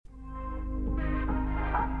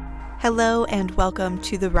Hello and welcome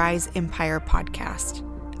to the Rise Empire podcast.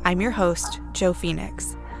 I'm your host, Jo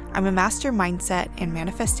Phoenix. I'm a master mindset and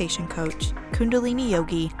manifestation coach, Kundalini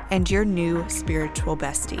yogi, and your new spiritual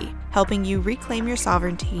bestie, helping you reclaim your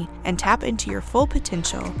sovereignty and tap into your full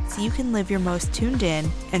potential so you can live your most tuned in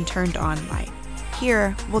and turned on life.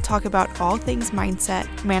 Here, we'll talk about all things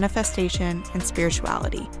mindset, manifestation, and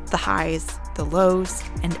spirituality, the highs, the lows,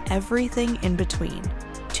 and everything in between.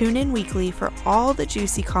 Tune in weekly for all the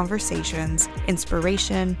juicy conversations,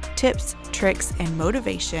 inspiration, tips, tricks, and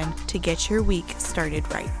motivation to get your week started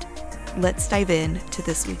right. Let's dive in to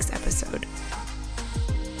this week's episode.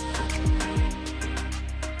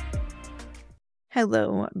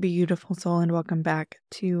 Hello, beautiful soul, and welcome back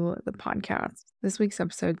to the podcast. This week's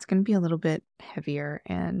episode is going to be a little bit heavier,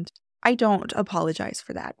 and I don't apologize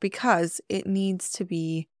for that because it needs to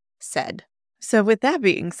be said. So with that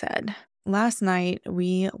being said, last night,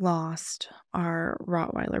 we lost our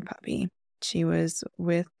Rottweiler puppy. She was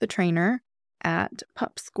with the trainer at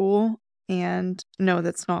pup school, and no,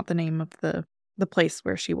 that's not the name of the place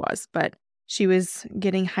where she was, but she was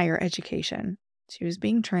getting higher education. She was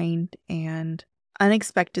being trained, and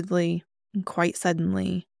unexpectedly, quite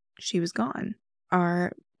suddenly, she was gone.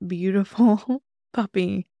 Our beautiful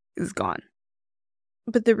puppy is gone.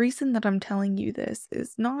 But the reason that I'm telling you this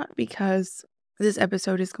is not because this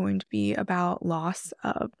episode is going to be about loss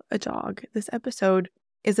of a dog. This episode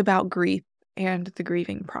is about grief and the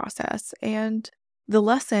grieving process and the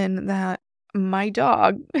lesson that my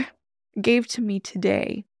dog gave to me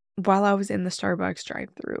today while I was in the Starbucks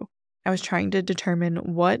drive-thru. I was trying to determine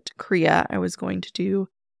what Kriya I was going to do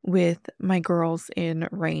with my girls in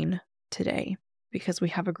Rain today because we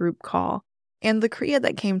have a group call. And the Kriya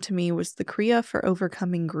that came to me was the Kriya for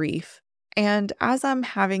overcoming grief. And as I'm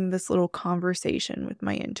having this little conversation with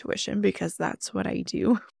my intuition, because that's what I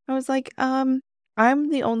do, I was like, I'm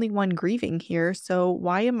the only one grieving here, so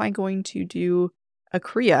why am I going to do a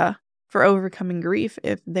Kriya for overcoming grief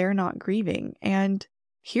if they're not grieving? And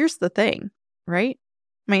here's the thing, right?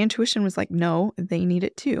 My intuition was like, no, they need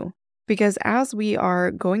it too. Because as we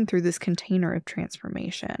are going through this container of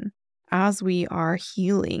transformation, as we are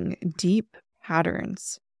healing deep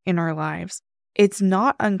patterns in our lives, it's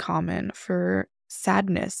not uncommon for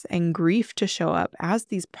sadness and grief to show up as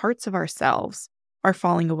these parts of ourselves are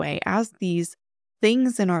falling away, as these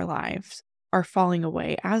things in our lives are falling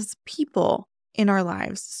away, as people in our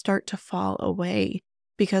lives start to fall away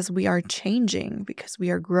because we are changing, because we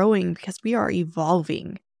are growing, because we are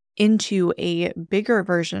evolving into a bigger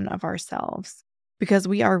version of ourselves, because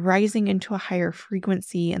we are rising into a higher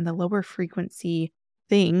frequency and the lower frequency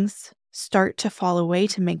things start to fall away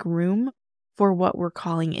to make room for what we're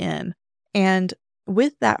calling in. And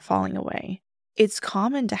with that falling away, it's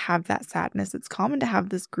common to have that sadness. It's common to have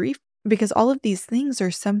this grief because all of these things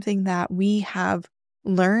are something that we have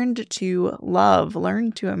learned to love,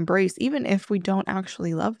 learned to embrace, even if we don't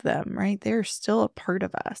actually love them, right? They're still a part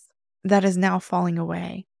of us that is now falling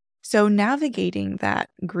away. So navigating that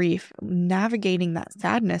grief, navigating that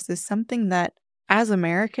sadness is something that as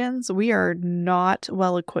Americans, we are not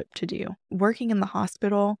well equipped to do. Working in the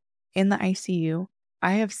hospital, in the ICU,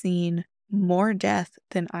 I have seen more death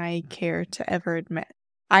than I care to ever admit.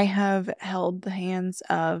 I have held the hands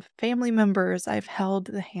of family members. I've held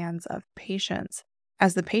the hands of patients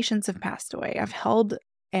as the patients have passed away. I've held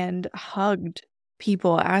and hugged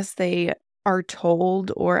people as they are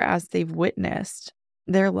told or as they've witnessed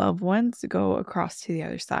their loved ones go across to the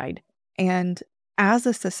other side. And as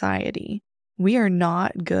a society, we are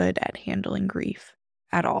not good at handling grief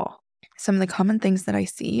at all. Some of the common things that I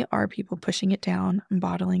see are people pushing it down and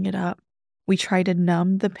bottling it up. We try to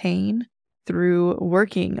numb the pain through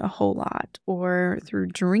working a whole lot or through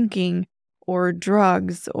drinking or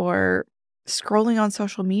drugs or scrolling on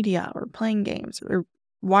social media or playing games or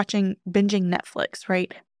binging Netflix,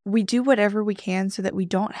 right? We do whatever we can so that we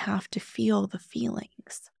don't have to feel the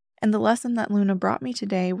feelings. And the lesson that Luna brought me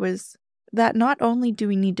today was that not only do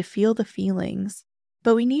we need to feel the feelings,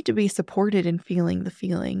 but we need to be supported in feeling the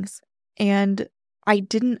feelings. And I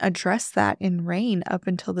didn't address that in Rain up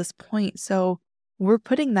until this point. So we're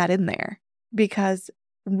putting that in there because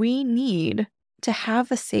we need to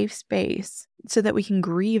have a safe space so that we can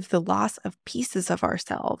grieve the loss of pieces of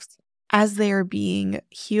ourselves as they are being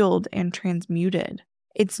healed and transmuted.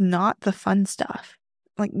 It's not the fun stuff.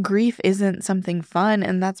 Like grief isn't something fun,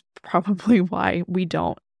 and that's probably why we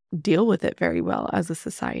don't deal with it very well as a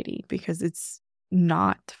society, because it's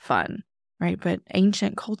not fun, right? But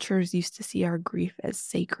ancient cultures used to see our grief as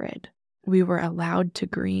sacred. We were allowed to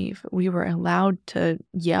grieve. We were allowed to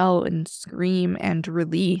yell and scream and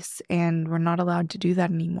release, and we're not allowed to do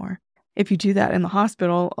that anymore. if you do that in the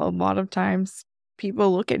hospital, a lot of times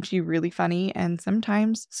people look at you really funny and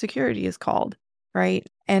sometimes security is called, right?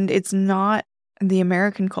 And it's not the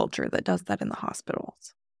American culture that does that in the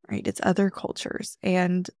hospitals, right? It's other cultures.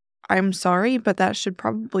 And I'm sorry, but that should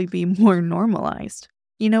probably be more normalized.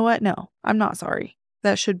 You know what? No, I'm not sorry.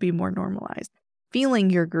 That should be more normalized. Feeling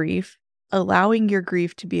your grief, allowing your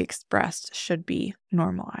grief to be expressed should be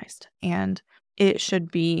normalized. And it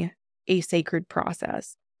should be a sacred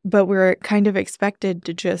process. But we're kind of expected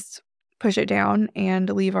to just push it down and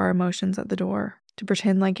leave our emotions at the door, to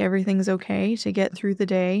pretend like everything's okay, to get through the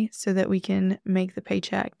day so that we can make the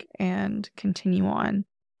paycheck and continue on.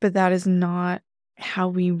 But that is not how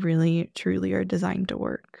we really truly are designed to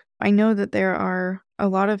work. I know that there are a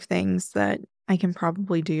lot of things that I can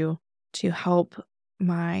probably do to help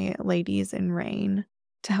my ladies in RAINN,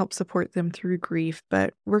 to help support them through grief,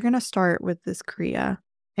 but we're going to start with this Kriya.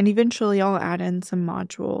 And eventually I'll add in some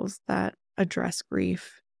modules that address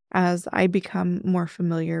grief as I become more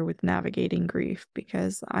familiar with navigating grief,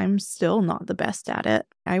 because I'm still not the best at it.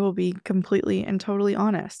 I will be completely and totally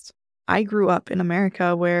honest. I grew up in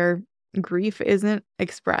America where grief isn't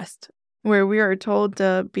expressed, where we are told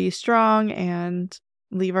to be strong and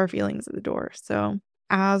leave our feelings at the door. So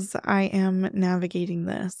as I am navigating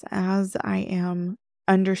this, as I am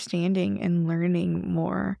understanding and learning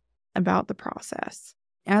more about the process,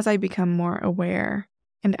 as I become more aware,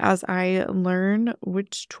 and as I learn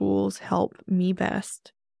which tools help me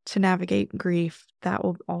best to navigate grief, that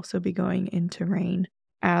will also be going into RAINN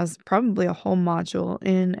as probably a whole module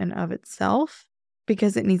in and of itself,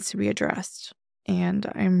 because it needs to be addressed. And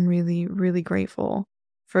I'm really, really grateful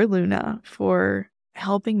for Luna for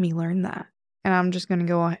helping me learn that. And I'm just going to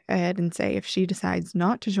go ahead and say, if she decides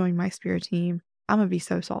not to join my spirit team, I'm going to be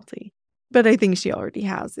so salty. But I think she already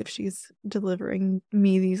has, if she's delivering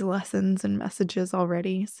me these lessons and messages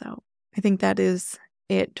already. So I think that is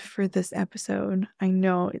it for this episode. I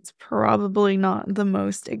know it's probably not the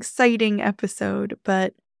most exciting episode,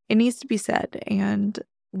 but it needs to be said, and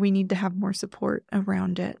we need to have more support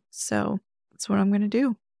around it. So that's what I'm going to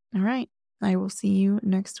do. All right. I will see you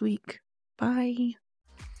next week. Bye.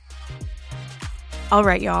 All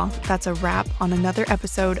right, y'all. That's a wrap on another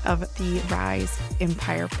episode of the Rise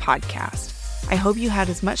Empire podcast. I hope you had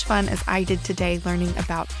as much fun as I did today learning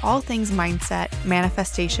about all things mindset,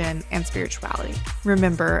 manifestation, and spirituality.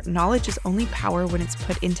 Remember, knowledge is only power when it's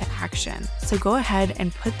put into action. So go ahead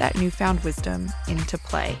and put that newfound wisdom into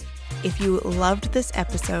play. If you loved this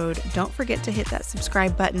episode, don't forget to hit that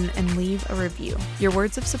subscribe button and leave a review. Your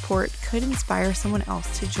words of support could inspire someone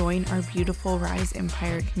else to join our beautiful Rise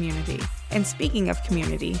Empire community. And speaking of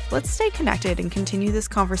community, let's stay connected and continue this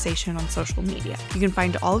conversation on social media. You can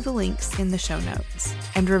find all of the links in the show notes.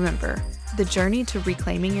 And remember, the journey to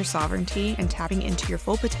reclaiming your sovereignty and tapping into your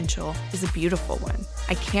full potential is a beautiful one.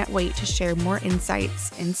 I can't wait to share more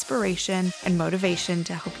insights, inspiration, and motivation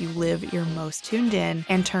to help you live your most tuned in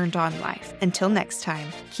and turned on life. Until next time,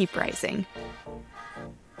 keep rising.